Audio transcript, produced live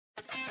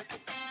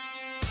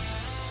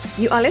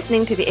You are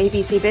listening to the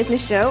ABC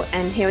Business Show,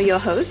 and here are your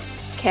hosts,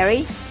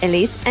 Kerry,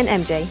 Elise, and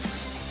MJ.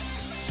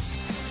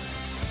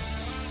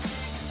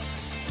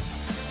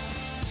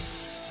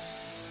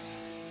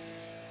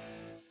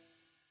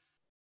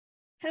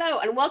 Hello,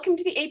 and welcome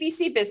to the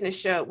ABC Business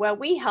Show, where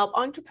we help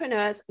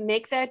entrepreneurs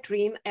make their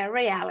dream a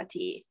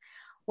reality.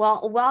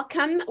 Well,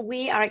 welcome.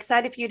 We are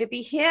excited for you to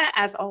be here.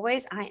 As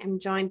always, I am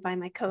joined by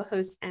my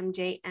co-hosts,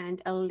 MJ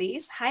and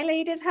Elise. Hi,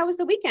 ladies. How was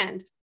the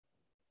weekend?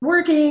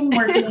 Working.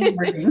 Poor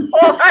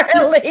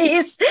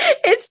Elise.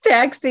 It's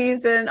tax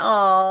season.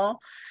 Oh,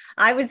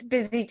 I was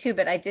busy too,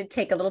 but I did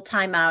take a little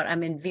time out.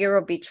 I'm in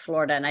Vero Beach,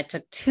 Florida, and I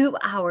took 2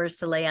 hours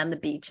to lay on the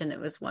beach, and it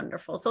was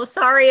wonderful. So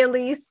sorry,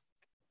 Elise.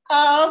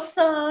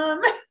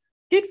 Awesome.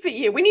 Good for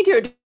you. We need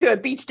to do a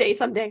beach day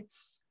someday.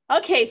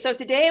 Okay, so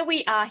today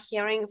we are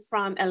hearing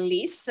from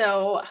Elise.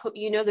 So I hope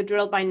you know the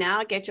drill by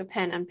now. Get your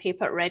pen and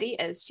paper ready,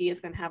 as she is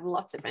going to have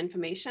lots of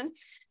information.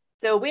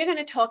 So we're going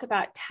to talk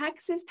about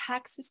taxes,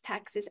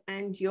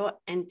 and your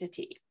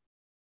entity.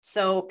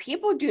 So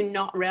people do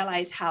not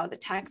realize how the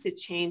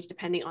taxes change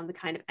depending on the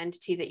kind of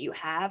entity that you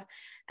have,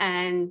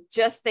 and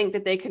just think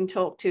that they can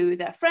talk to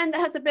their friend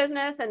that has a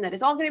business and that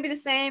it's all going to be the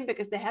same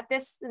because they have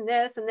this and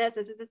this and this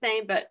is the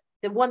same, but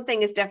the one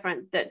thing is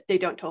different that they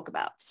don't talk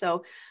about.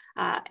 So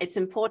it's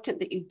important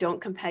that you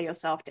don't compare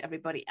yourself to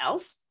everybody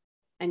else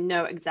and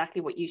know exactly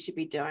what you should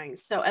be doing.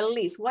 So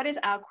Elise, what is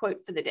our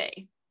quote for the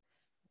day?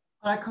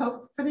 Our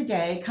quote for the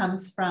day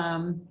comes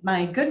from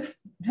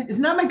it's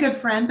not my good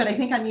friend, but I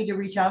think I need to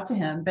reach out to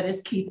him, but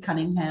it's Keith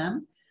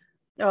Cunningham.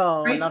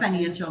 Oh, great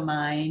financial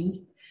mind.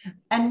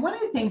 And one of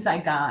the things I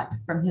got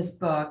from his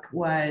book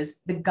was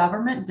the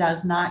government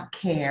does not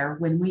care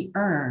when we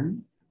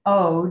earn,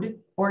 owed,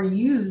 or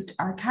used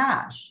our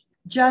cash,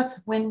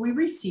 just when we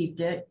received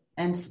it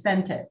and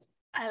spent it.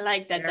 I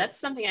like that. That's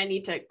something I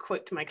need to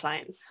quote to my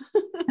clients.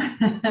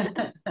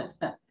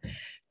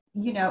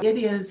 You know, it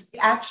is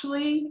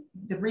actually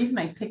the reason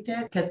I picked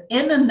it, because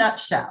in a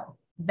nutshell,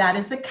 that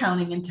is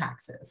accounting and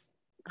taxes.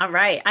 All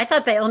right. I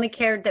thought they only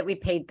cared that we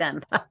paid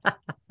them.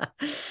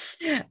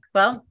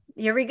 Well,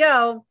 here we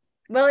go.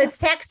 Well, it's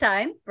tax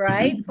time,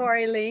 right, for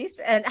Elise?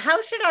 And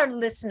how should our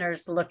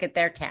listeners look at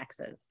their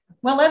taxes?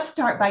 Well, let's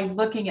start by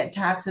looking at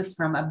taxes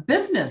from a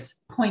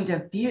business point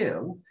of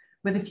view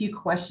with a few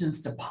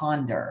questions to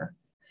ponder.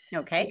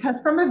 Okay.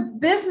 Because from a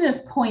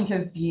business point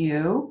of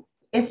view,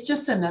 it's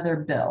just another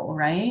bill,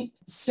 right?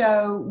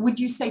 So would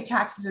you say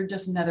taxes are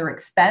just another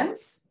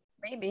expense?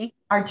 Maybe.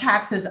 Are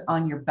taxes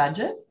on your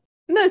budget?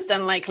 Most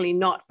unlikely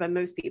not for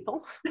most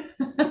people.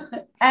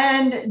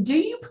 And do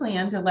you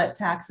plan to let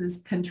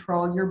taxes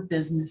control your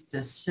business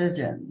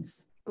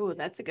decisions? Oh,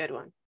 that's a good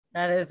one.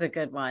 That is a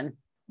good one.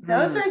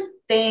 Those are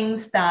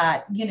things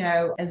that, you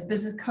know, as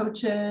business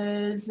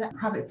coaches,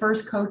 profit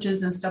first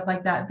coaches and stuff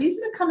like that, these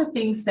are the kind of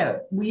things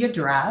that we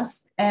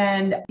address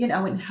and, you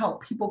know, and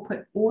help people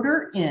put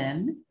order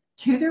in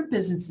to their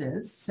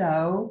businesses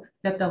so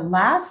that the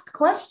last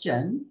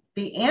question,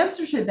 the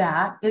answer to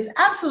that is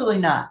absolutely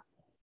not.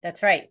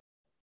 That's right.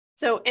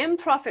 So in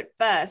Profit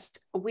First,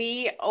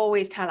 we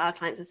always tell our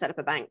clients to set up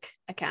a bank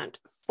account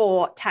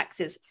for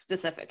taxes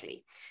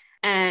specifically.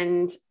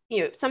 And,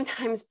 you know,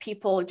 sometimes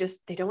people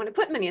they don't want to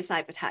put money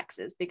aside for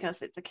taxes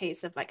because it's a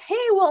case of like, hey,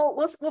 well,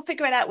 we'll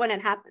figure it out when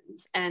it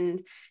happens.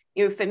 And,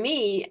 you know, for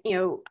me, you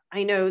know,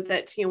 I know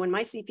that, you know, when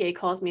my CPA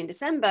calls me in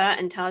December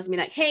and tells me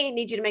like, hey, I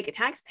need you to make a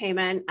tax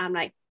payment, I'm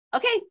like,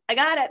 okay, I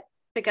got it,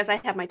 because I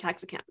have my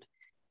tax account.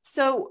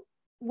 So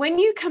when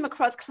you come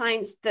across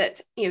clients that,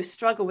 you know,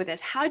 struggle with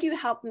this, how do you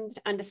help them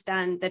to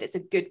understand that it's a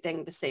good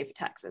thing to save for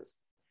taxes?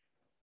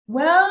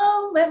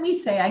 Well, let me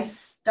say, I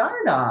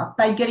start off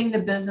by getting the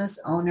business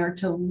owner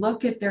to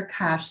look at their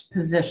cash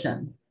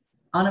position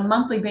on a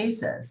monthly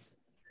basis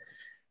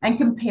and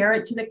compare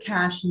it to the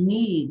cash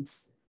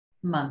needs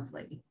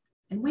monthly.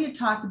 And we had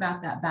talked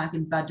about that back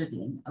in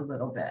budgeting a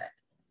little bit,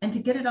 and to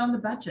get it on the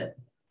budget.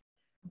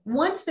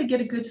 Once they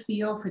get a good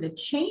feel for the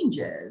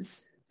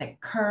changes that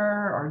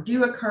occur or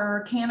do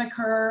occur, can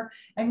occur,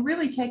 and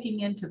really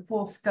taking into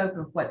full scope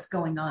of what's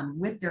going on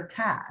with their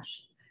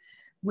cash,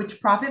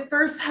 which Profit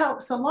First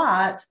helps a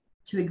lot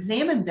to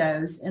examine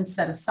those and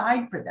set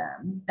aside for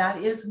them. That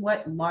is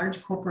what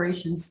large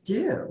corporations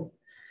do.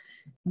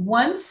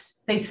 Once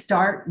they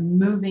start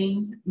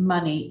moving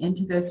money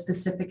into those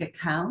specific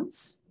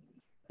accounts,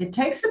 it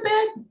takes a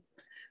bit,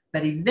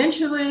 but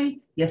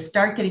eventually you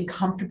start getting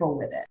comfortable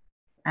with it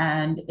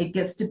and it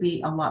gets to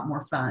be a lot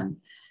more fun.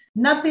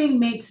 Nothing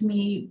makes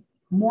me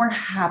more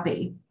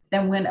happy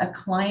than when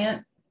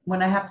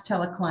I have to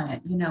tell a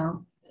client, you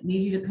know,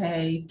 need you to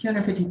pay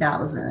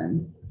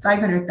 $250,000,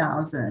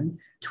 $500,000,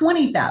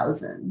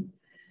 $20,000.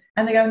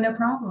 And they go, no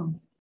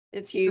problem.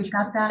 It's huge. We've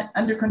got that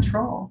under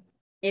control.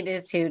 It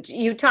is huge.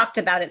 You talked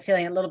about it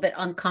feeling a little bit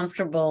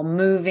uncomfortable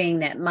moving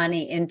that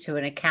money into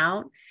an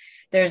account.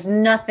 There's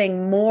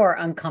nothing more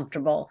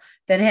uncomfortable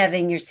than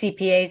having your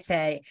CPA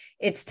say,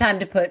 it's time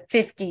to put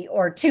 $50,000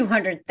 or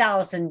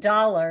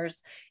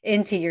 $200,000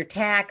 into your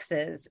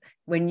taxes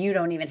when you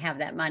don't even have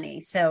that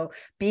money. So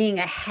being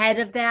ahead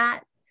of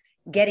that,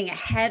 getting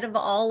ahead of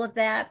all of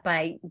that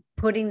by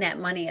putting that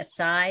money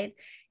aside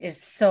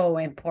is so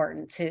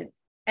important to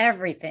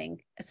everything,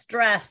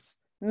 stress,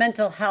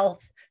 mental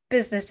health,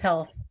 business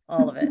health,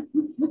 all of it.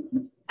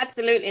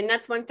 Absolutely. And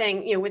that's one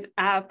thing, with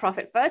our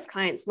Profit First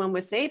clients, when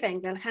we're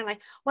saving, they're kind of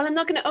like, well, I'm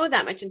not going to owe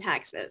that much in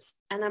taxes.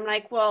 And I'm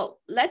like, well,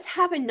 let's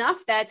have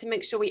enough there to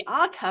make sure we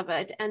are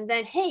covered. And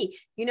then, hey,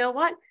 you know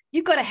what?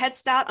 You've got a head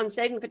start on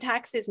saving for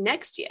taxes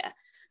next year.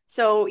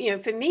 So,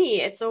 for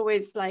me, it's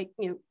always like,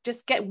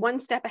 just get one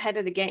step ahead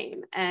of the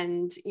game,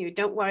 and,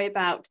 don't worry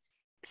about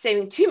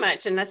saving too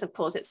much, unless of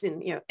course it's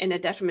in a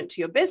detriment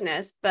to your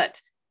business,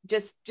 but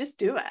just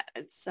do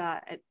it.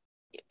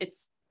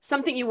 It's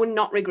something you will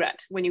not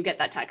regret when you get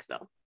that tax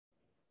bill.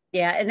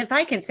 Yeah. And if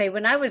I can say,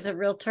 when I was a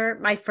realtor,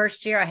 my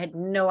first year, I had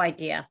no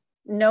idea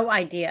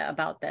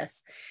about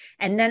this.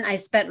 And then I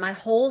spent my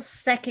whole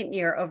second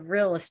year of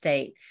real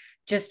estate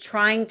just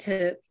trying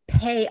to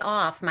pay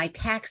off my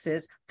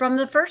taxes from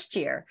the first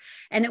year.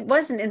 And it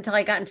wasn't until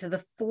I got into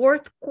the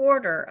fourth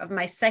quarter of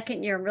my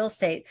second year in real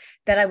estate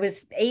that I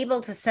was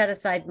able to set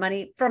aside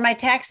money for my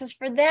taxes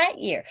for that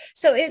year.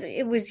 So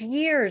it was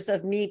years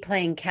of me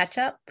playing catch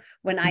up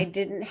when I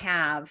didn't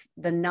have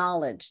the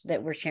knowledge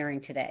that we're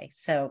sharing today.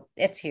 So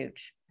it's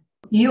huge.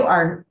 You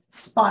are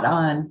spot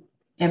on,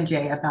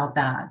 MJ, about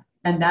that.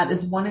 And that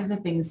is one of the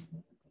things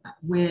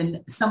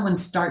when someone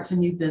starts a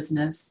new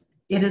business,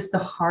 it is the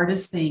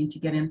hardest thing to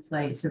get in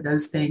place of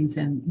those things.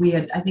 And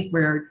I think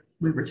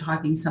we were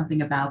talking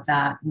something about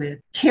that with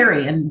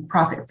Carrie and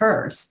Profit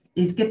First,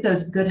 is get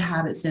those good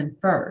habits in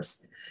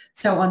first.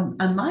 So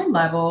on my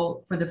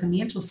level, for the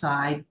financial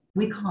side,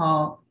 we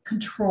call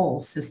control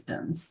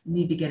systems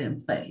need to get in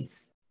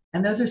place.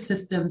 And those are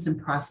systems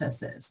and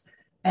processes.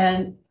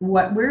 And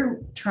what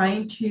we're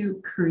trying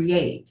to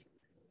create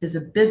is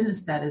a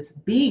business that is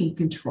being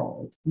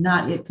controlled,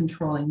 not it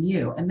controlling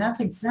you. And that's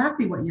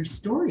exactly what your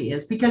story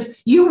is,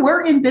 because you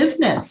were in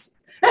business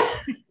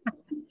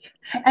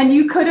and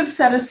you could have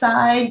set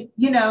aside,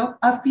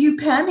 a few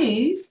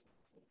pennies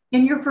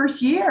in your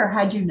first year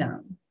had you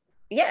known.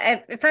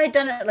 Yeah, if I had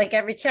done it like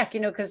every check,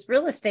 because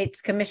real estate's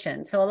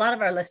commission. So a lot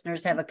of our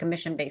listeners have a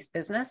commission-based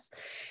business.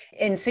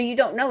 And so you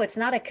don't know, it's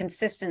not a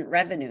consistent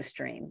revenue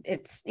stream.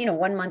 It's,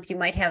 1 month you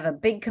might have a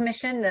big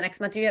commission, the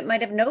next month you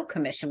might have no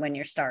commission when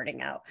you're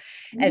starting out.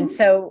 Mm-hmm. And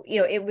so,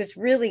 it was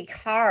really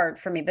hard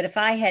for me. But if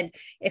I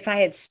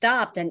had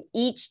stopped and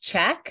each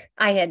check,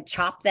 I had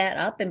chopped that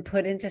up and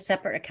put into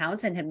separate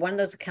accounts and had one of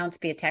those accounts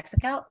be a tax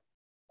account,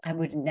 I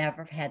would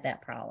never have had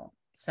that problem.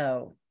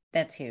 So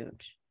that's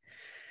huge.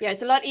 Yeah,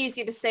 it's a lot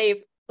easier to save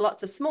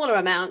lots of smaller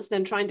amounts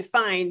than trying to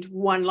find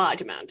one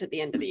large amount at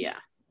the end of the year.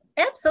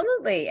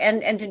 Absolutely.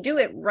 And to do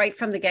it right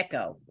from the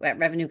get-go, that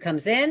revenue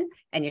comes in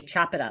and you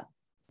chop it up.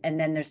 And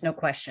then there's no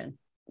question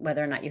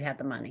whether or not you have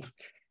the money.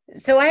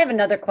 So I have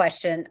another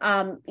question.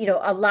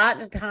 A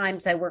lot of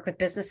times I work with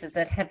businesses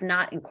that have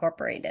not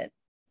incorporated,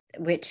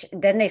 which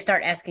then they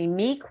start asking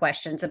me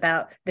questions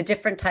about the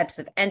different types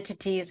of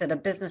entities that a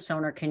business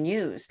owner can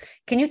use.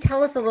 Can you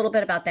tell us a little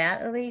bit about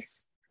that,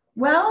 Elise?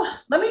 Well,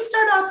 let me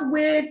start off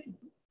with,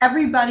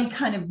 everybody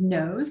kind of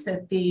knows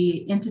that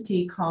the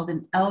entity called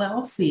an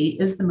LLC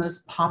is the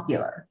most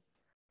popular.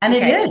 And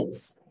okay.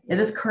 It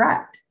is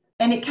correct.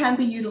 And it can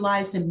be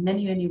utilized in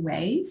many, many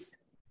ways.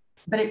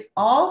 But it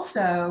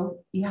also,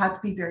 you have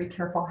to be very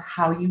careful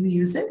how you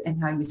use it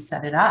and how you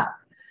set it up.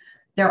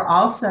 There are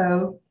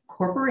also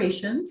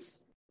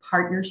corporations,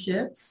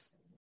 partnerships,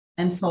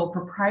 and sole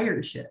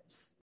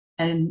proprietorships.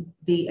 And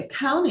the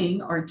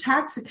accounting or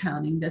tax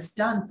accounting that's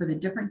done for the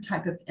different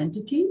type of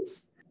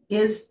entities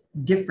is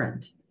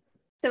different.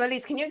 So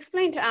Elise, can you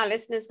explain to our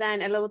listeners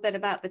then a little bit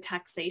about the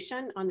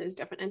taxation on those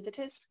different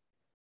entities?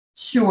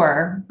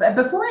 Sure. But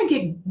before I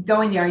get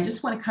going there, I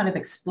just want to kind of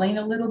explain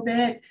a little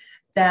bit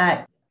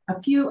that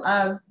a few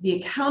of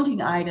the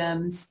accounting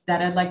items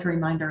that I'd like to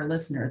remind our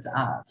listeners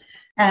of.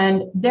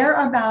 And there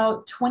are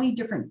about 20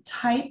 different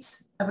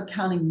types of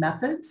accounting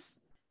methods,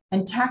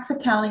 and tax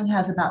accounting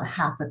has about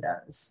half of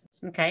those.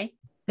 Okay.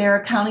 There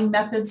are accounting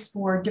methods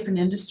for different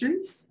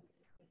industries.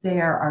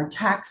 There are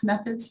tax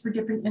methods for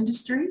different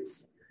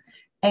industries.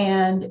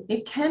 And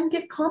it can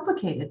get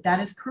complicated. That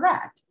is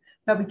correct.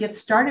 But we get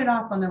started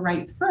off on the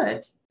right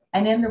foot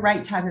and in the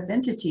right type of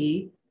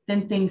entity,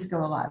 then things go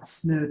a lot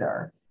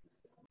smoother.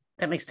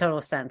 That makes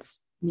total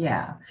sense.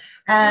 Yeah.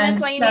 And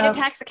that's why you need a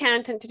tax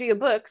accountant to do your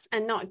books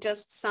and not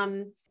just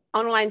some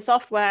online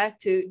software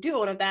to do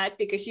all of that,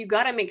 because you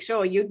got to make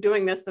sure you're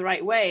doing this the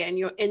right way and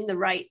you're in the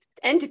right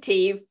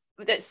entity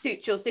that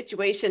suits your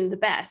situation the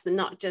best, and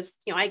not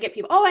just, I get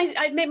people,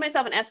 I made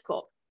myself an S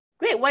Corp.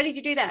 Great. Why did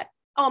you do that?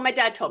 Oh, my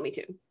dad told me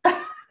to.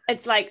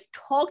 It's like,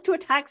 talk to a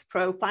tax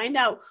pro, find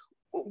out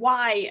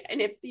why,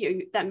 and if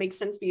that makes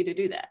sense for you to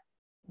do that.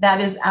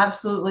 That is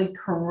absolutely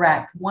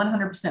correct.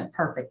 100%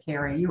 perfect,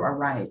 Carrie. You are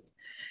right.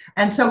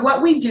 And so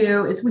what we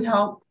do is we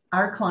help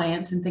our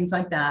clients and things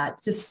like that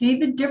to see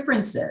the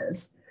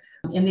differences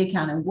in the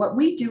accounting. What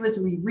we do is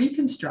we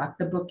reconstruct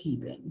the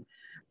bookkeeping.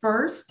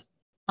 First,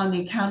 on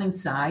the accounting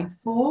side,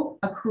 full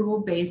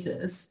accrual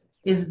basis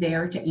is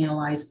there to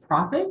analyze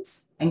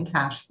profits and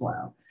cash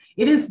flow.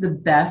 It is the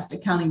best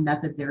accounting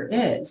method there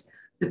is,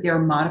 but there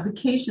are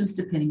modifications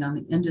depending on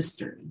the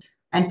industry.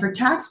 And for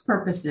tax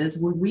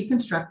purposes, we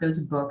reconstruct those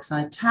books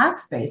on a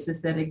tax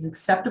basis that is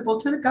acceptable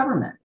to the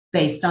government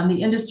based on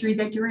the industry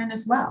that you're in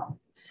as well.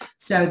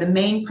 So the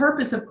main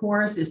purpose, of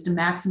course, is to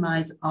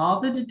maximize all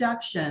the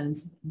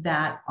deductions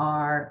that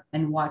are,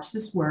 and watch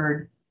this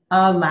word,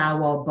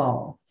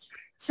 allowable.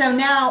 So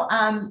now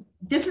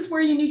this is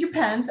where you need your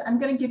pens. I'm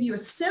going to give you a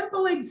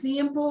simple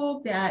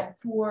example that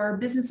for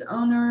business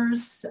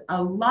owners,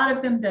 a lot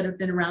of them that have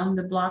been around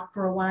the block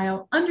for a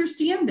while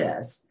understand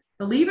this,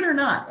 believe it or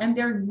not, and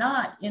they're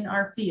not in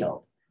our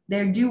field.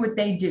 They do what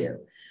they do.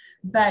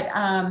 But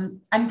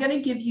I'm going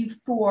to give you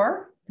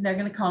 4. They're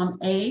going to call them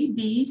A,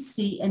 B,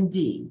 C, and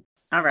D.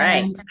 All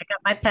right. And I got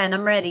my pen.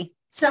 I'm ready.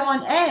 so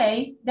on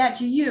A, that's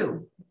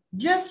you,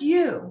 just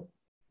you.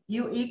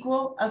 You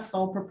equal a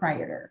sole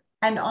proprietor.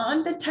 And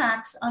on the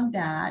tax on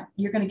that,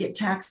 you're going to get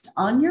taxed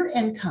on your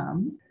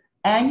income,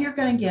 and you're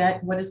going to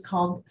get what is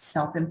called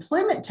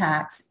self-employment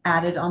tax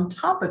added on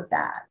top of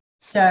that.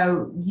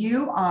 So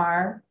you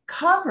are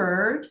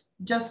covered,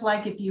 just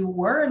like if you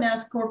were an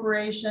S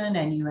corporation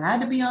and you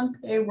had to be on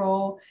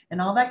payroll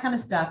and all that kind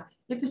of stuff.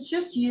 If it's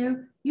just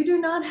you, you do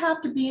not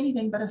have to be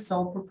anything but a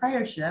sole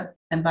proprietorship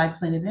and buy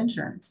plenty of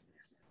insurance.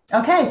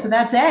 Okay, so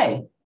that's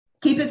A.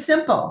 Keep it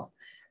simple.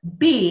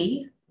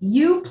 B,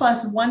 you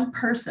plus one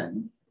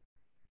person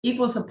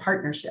equals a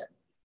partnership.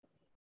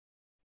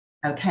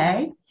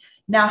 Okay,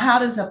 now how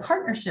does a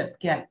partnership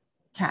get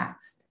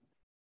taxed?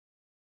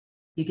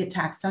 You get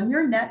taxed on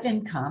your net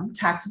income,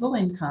 taxable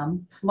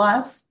income,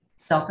 plus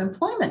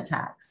self-employment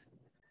tax.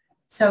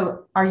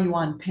 So are you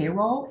on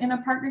payroll in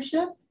a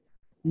partnership?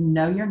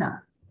 No, you're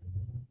not.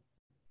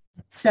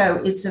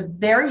 So it's a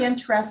very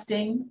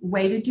interesting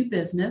way to do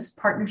business.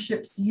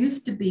 Partnerships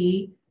used to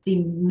be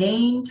the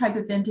main type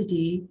of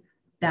entity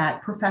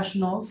that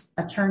professionals,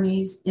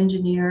 attorneys,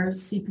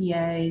 engineers,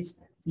 CPAs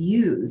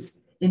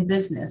use in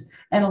business.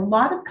 And a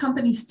lot of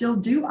companies still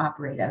do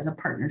operate as a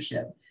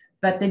partnership.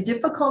 But the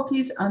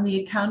difficulties on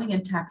the accounting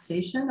and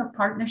taxation of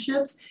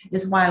partnerships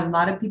is why a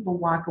lot of people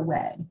walk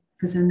away,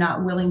 because they're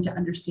not willing to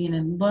understand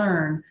and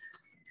learn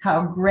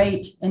how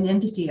great an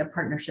entity a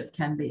partnership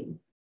can be.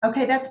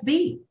 Okay, that's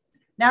B.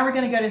 Now we're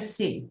going to go to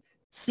C.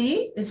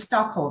 C is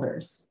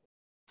stockholders.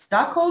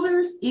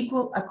 Stockholders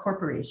equal a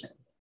corporation.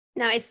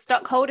 Now, is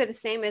stockholder the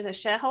same as a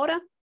shareholder?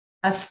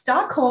 A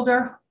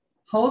stockholder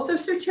holds a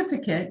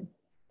certificate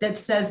that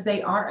says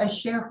they are a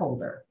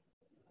shareholder.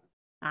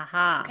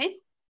 Aha. Okay.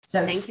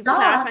 So Thank you for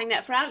clarifying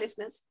that for our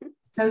listeners.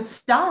 So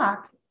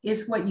stock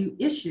is what you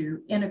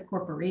issue in a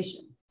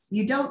corporation.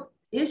 You don't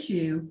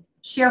issue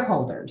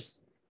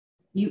shareholders.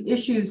 You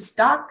issue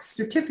stock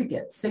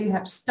certificates. So you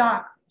have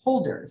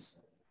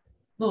stockholders.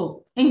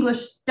 Little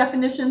English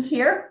definitions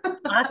here.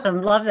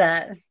 Awesome. Love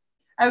that.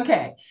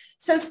 Okay.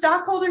 So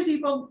stockholders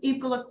equal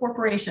a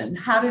corporation.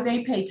 How do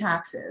they pay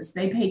taxes?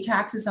 They pay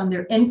taxes on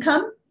their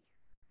income,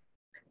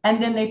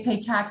 and then they pay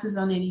taxes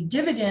on any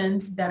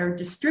dividends that are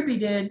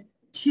distributed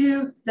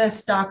to the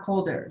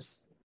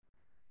stockholders.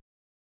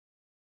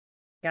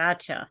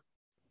 Gotcha.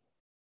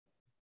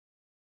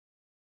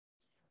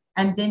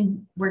 And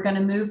then we're going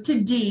to move to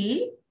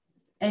D,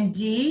 and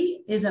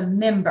D is a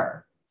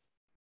member.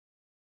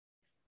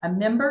 A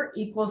member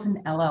equals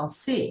an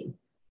LLC.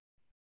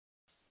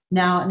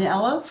 Now, an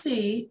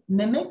LLC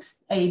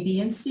mimics A,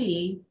 B, and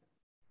C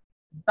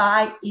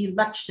by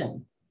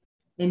election.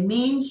 It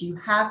means you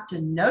have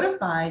to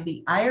notify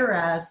the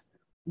IRS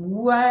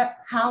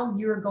how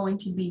you're going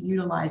to be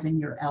utilizing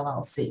your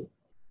LLC.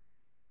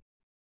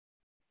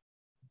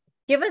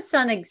 Give us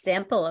an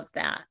example of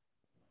that.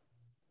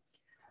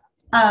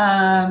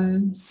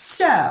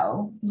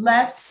 So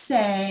let's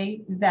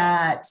say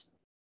that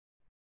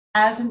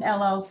as an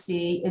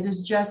LLC, it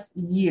is just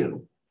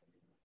you.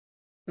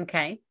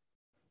 Okay.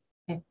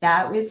 If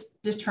that is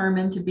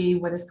determined to be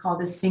what is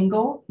called a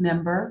single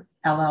member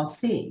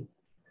LLC.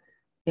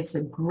 It's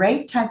a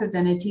great type of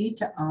entity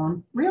to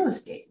own real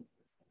estate.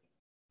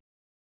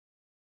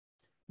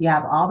 You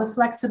have all the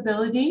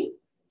flexibility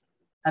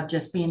of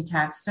just being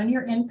taxed on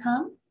your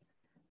income.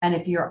 And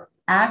if you're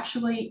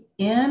actually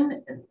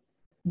in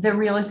the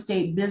real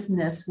estate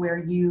business where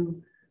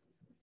you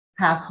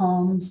have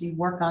homes, you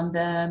work on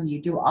them,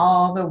 you do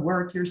all the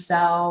work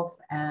yourself,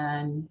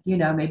 and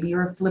maybe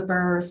you're a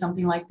flipper or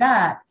something like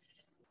that,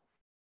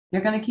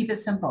 you're going to keep it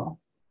simple.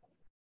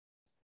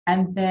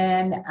 And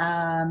then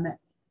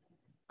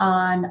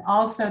on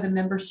also the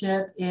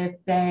membership, if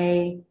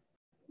they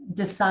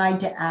decide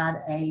to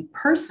add a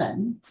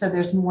person, so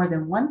there's more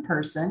than one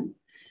person,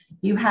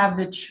 you have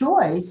the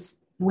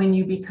choice when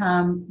you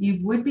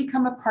would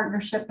become a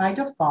partnership by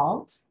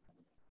default.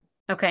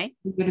 Okay.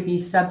 You're going to be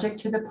subject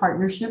to the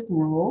partnership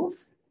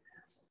rules.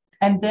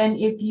 And then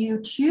if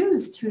you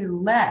choose to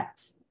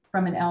elect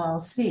from an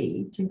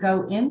LLC to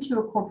go into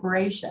a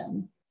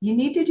corporation, you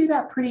need to do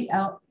that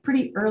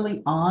pretty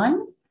early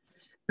on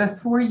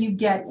before you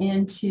get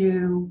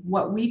into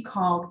what we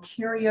call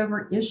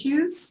carryover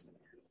issues,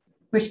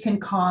 which can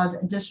cause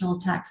additional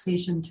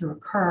taxation to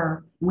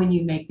occur when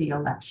you make the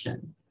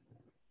election.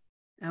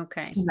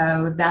 Okay.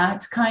 So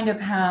that's kind of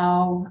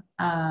how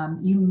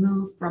you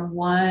move from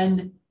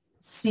one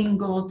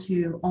single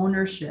to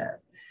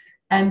ownership.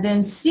 And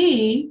then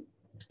C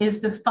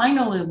is the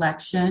final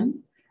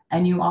election.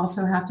 And you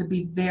also have to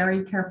be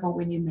very careful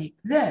when you make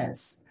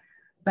this,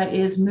 but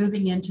is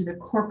moving into the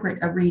corporate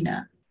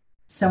arena.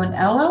 So an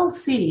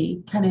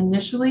LLC can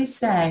initially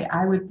say,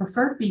 I would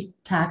prefer to be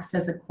taxed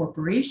as a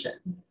corporation.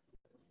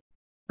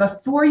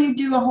 Before you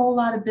do a whole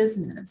lot of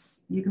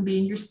business, you can be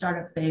in your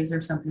startup phase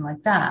or something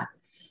like that.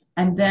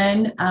 And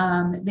then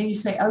you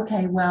say,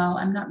 okay, well,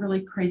 I'm not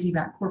really crazy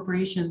about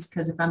corporations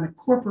because if I'm a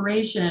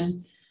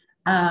corporation,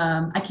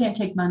 I can't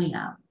take money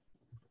out.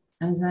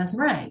 And that's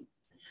right.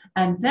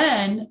 And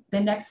then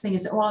the next thing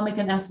is, I'll make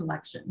an S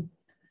election.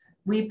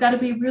 We've got to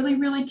be really,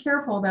 really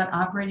careful about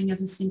operating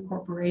as a C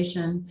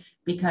corporation,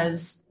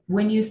 because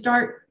when you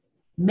start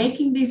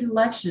making these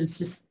elections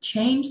to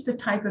change the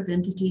type of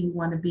entity you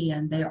want to be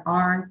in, there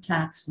are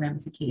tax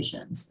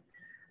ramifications.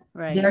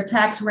 Right. There are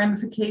tax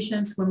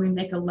ramifications when we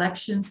make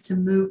elections to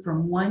move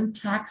from one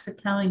tax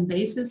accounting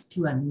basis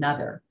to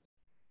another.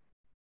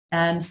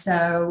 And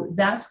so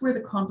that's where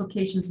the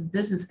complications of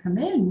business come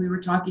in. We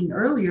were talking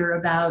earlier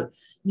about,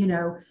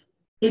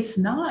 it's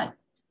not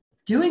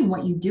doing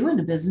what you do in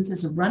a business,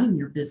 is running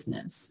your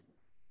business.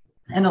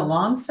 And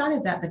alongside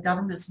of that, the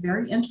government's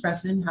very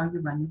interested in how you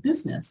run your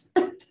business,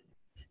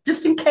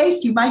 just in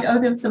case you might owe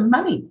them some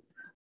money.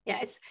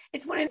 Yeah,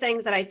 it's one of the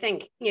things that I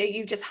think,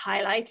 you just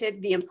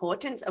highlighted the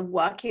importance of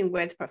working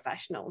with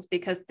professionals,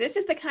 because this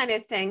is the kind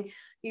of thing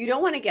you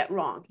don't want to get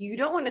wrong. You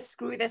don't want to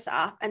screw this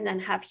up and then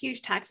have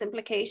huge tax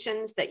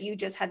implications that you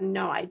just had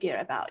no idea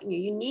about.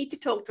 You need to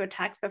talk to a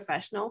tax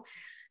professional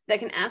that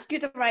can ask you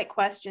the right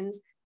questions,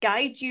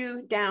 guide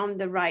you down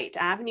the right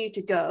avenue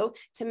to go,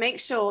 to make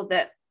sure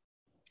that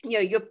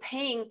you're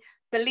paying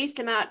the least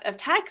amount of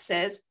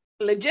taxes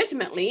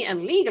legitimately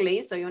and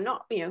legally, so you're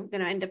not going to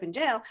end up in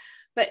jail.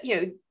 But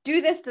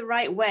do this the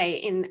right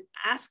way, and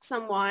ask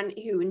someone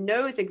who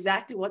knows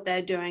exactly what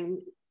they're doing,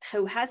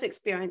 who has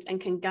experience and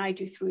can guide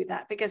you through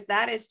that, because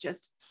that is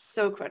just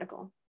so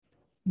critical.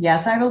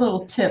 Yes, I have a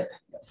little tip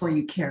for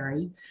you,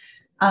 Carrie.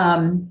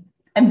 And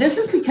this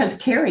is because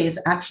Carrie is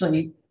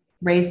actually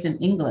raised in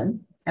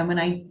England. And when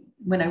I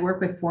work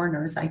with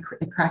foreigners,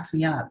 it cracks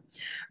me up.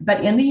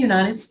 But in the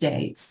United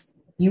States,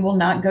 you will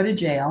not go to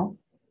jail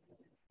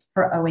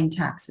for owing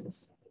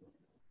taxes.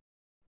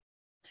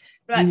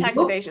 What about tax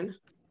evasion?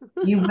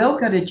 You will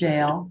go to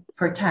jail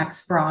for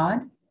tax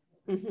fraud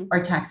Mm-hmm. or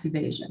tax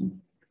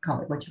evasion.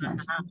 Call it what you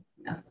want.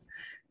 Yeah.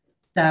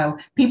 So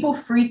people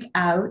freak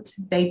out.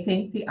 They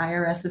think the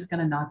IRS is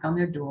going to knock on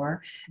their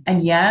door.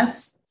 And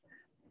yes,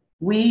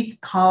 not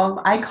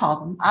all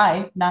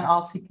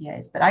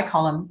CPAs, but I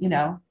call them,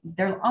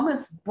 they're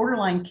almost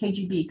borderline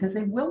KGB, because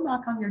they will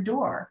knock on your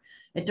door.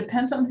 It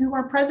depends on who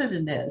our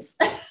president is.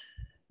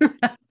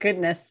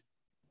 Goodness.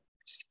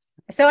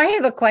 So I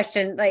have a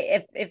question.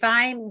 Like if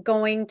I'm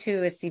going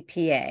to a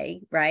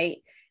CPA, right?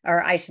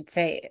 Or I should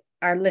say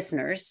our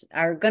listeners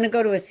are going to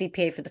go to a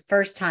CPA for the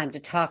first time to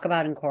talk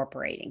about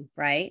incorporating,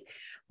 right?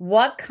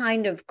 What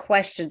kind of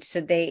questions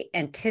should they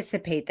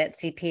anticipate that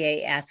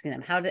CPA asking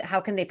them?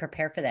 How can they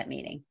prepare for that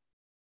meeting?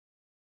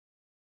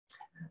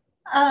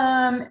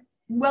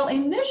 Well,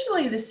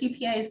 initially the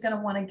CPA is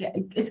going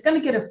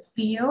to get a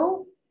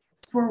feel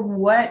for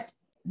what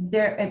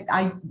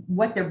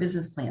their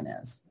business plan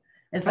is.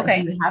 It's Okay.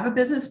 Like, do you have a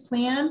business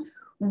plan?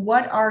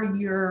 What are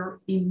your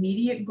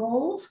immediate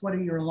goals? What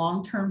are your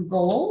long-term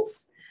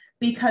goals?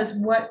 Because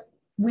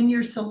when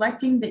you're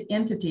selecting the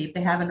entity, if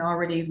they haven't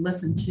already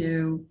listened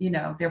to,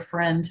 their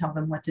friend tell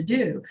them what to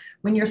do,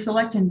 when you're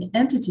selecting the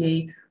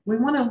entity, we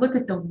want to look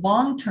at the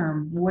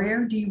long-term.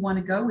 Where do you want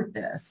to go with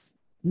this?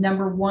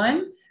 Number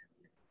one,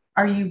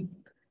 are you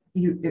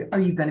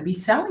going to be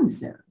selling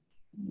soon?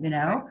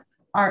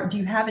 Do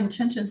you have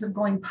intentions of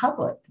going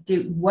public?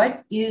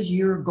 What is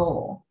your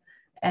goal?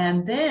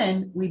 And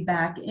then we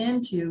back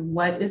into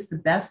what is the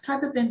best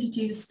type of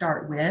entity to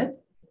start with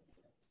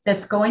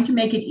that's going to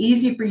make it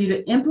easy for you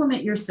to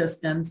implement your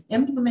systems,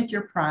 implement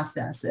your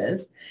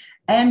processes,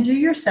 and do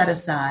your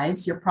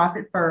set-asides, your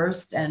profit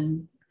first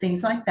and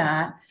things like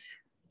that.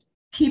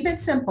 Keep it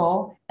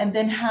simple, and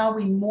then how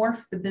we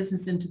morph the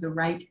business into the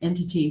right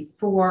entity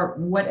for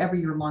whatever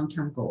your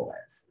long-term goal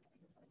is.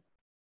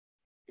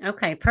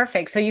 Okay,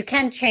 perfect. So you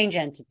can change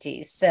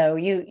entities. So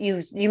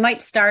you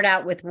might start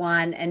out with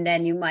one, and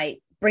then you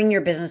might bring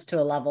your business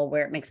to a level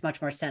where it makes much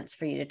more sense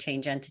for you to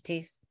change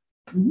entities.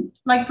 Mm-hmm.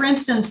 Like, for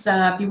instance,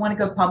 if you want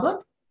to go public,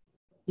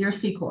 you're a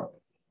C Corp.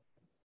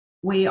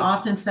 We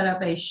often set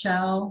up a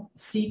shell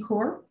C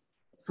Corp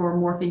for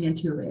morphing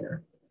into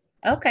later.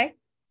 Okay,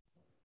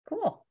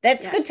 cool.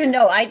 That's good to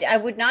know. I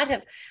would not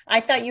have, I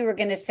thought you were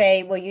going to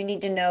say, well, you need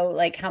to know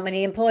like how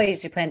many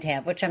employees you plan to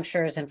have, which I'm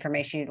sure is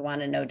information you'd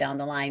want to know down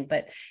the line,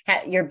 but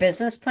your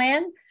business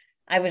plan,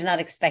 I was not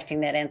expecting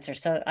that answer.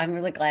 So I'm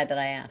really glad that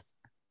I asked.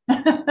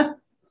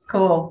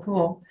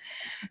 Cool.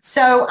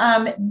 So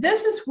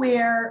this is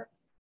where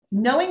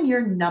knowing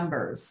your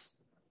numbers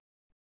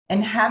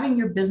and having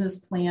your business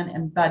plan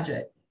and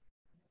budget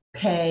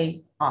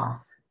pay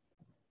off.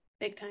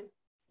 Big time.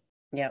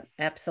 Yeah,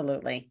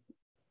 absolutely.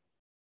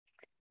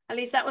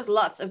 Elise, that was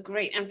lots of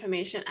great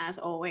information as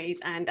always.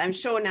 And I'm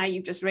sure now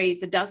you've just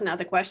raised a dozen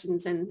other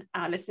questions in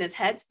our listeners'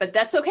 heads, but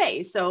that's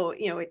okay. So,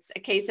 it's a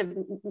case of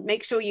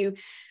make sure you,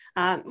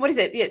 what is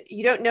it?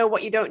 You don't know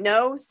what you don't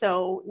know.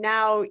 So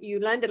now you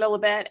learned a little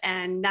bit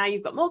and now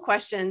you've got more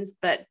questions,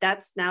 but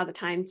that's now the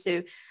time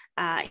to,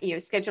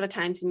 schedule a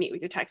time to meet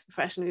with your tax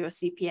professional, your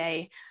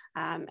CPA,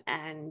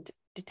 and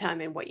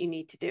determine what you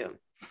need to do.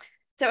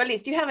 So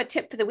Elise, do you have a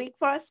tip for the week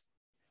for us?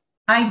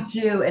 I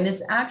do. And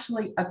it's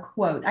actually a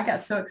quote. I got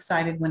so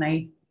excited when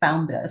I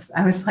found this.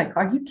 I was like,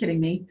 are you kidding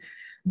me?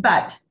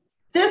 But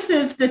this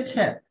is the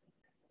tip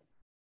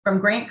from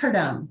Grant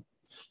Cardone.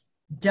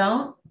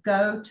 Don't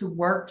go to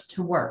work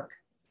to work.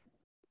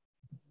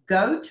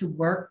 Go to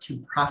work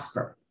to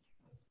prosper.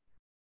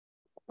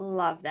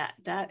 Love that.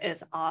 That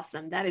is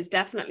awesome. That is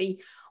definitely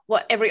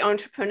what every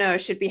entrepreneur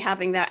should be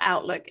having their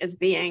outlook as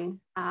being.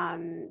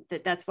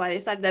 That's why they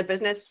started their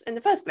business in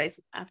the first place,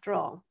 after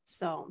all.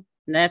 So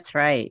that's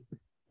right.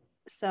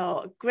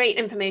 So great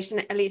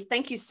information, Elise.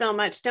 Thank you so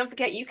much. Don't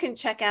forget, you can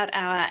check out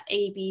our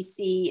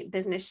ABC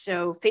Business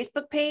Show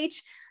Facebook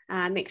page.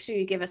 Make sure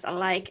you give us a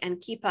like and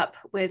keep up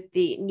with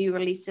the new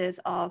releases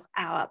of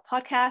our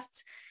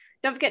podcasts.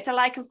 Don't forget to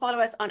like and follow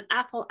us on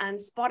Apple and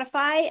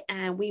Spotify.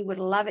 And we would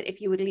love it if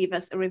you would leave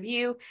us a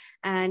review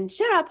and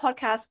share our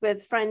podcast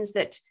with friends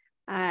that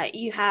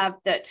you have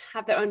that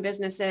have their own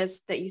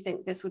businesses that you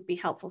think this would be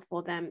helpful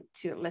for them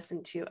to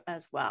listen to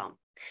as well.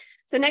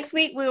 So next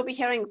week, we will be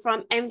hearing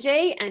from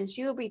MJ, and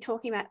she will be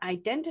talking about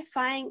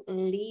identifying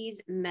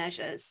lead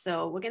measures.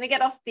 So we're going to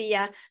get off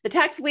the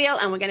tax wheel,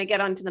 and we're going to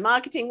get onto the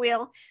marketing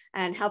wheel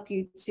and help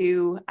you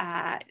to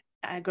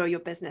grow your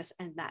business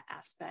in that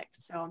aspect.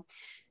 So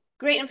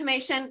great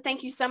information.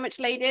 Thank you so much,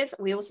 ladies.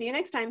 We will see you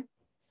next time.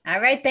 All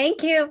right.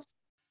 Thank you.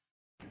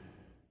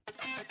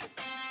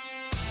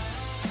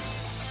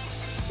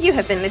 You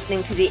have been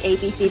listening to the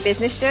ABC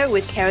Business Show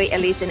with Carrie,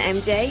 Elise, and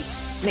MJ.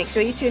 Make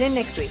sure you tune in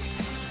next week.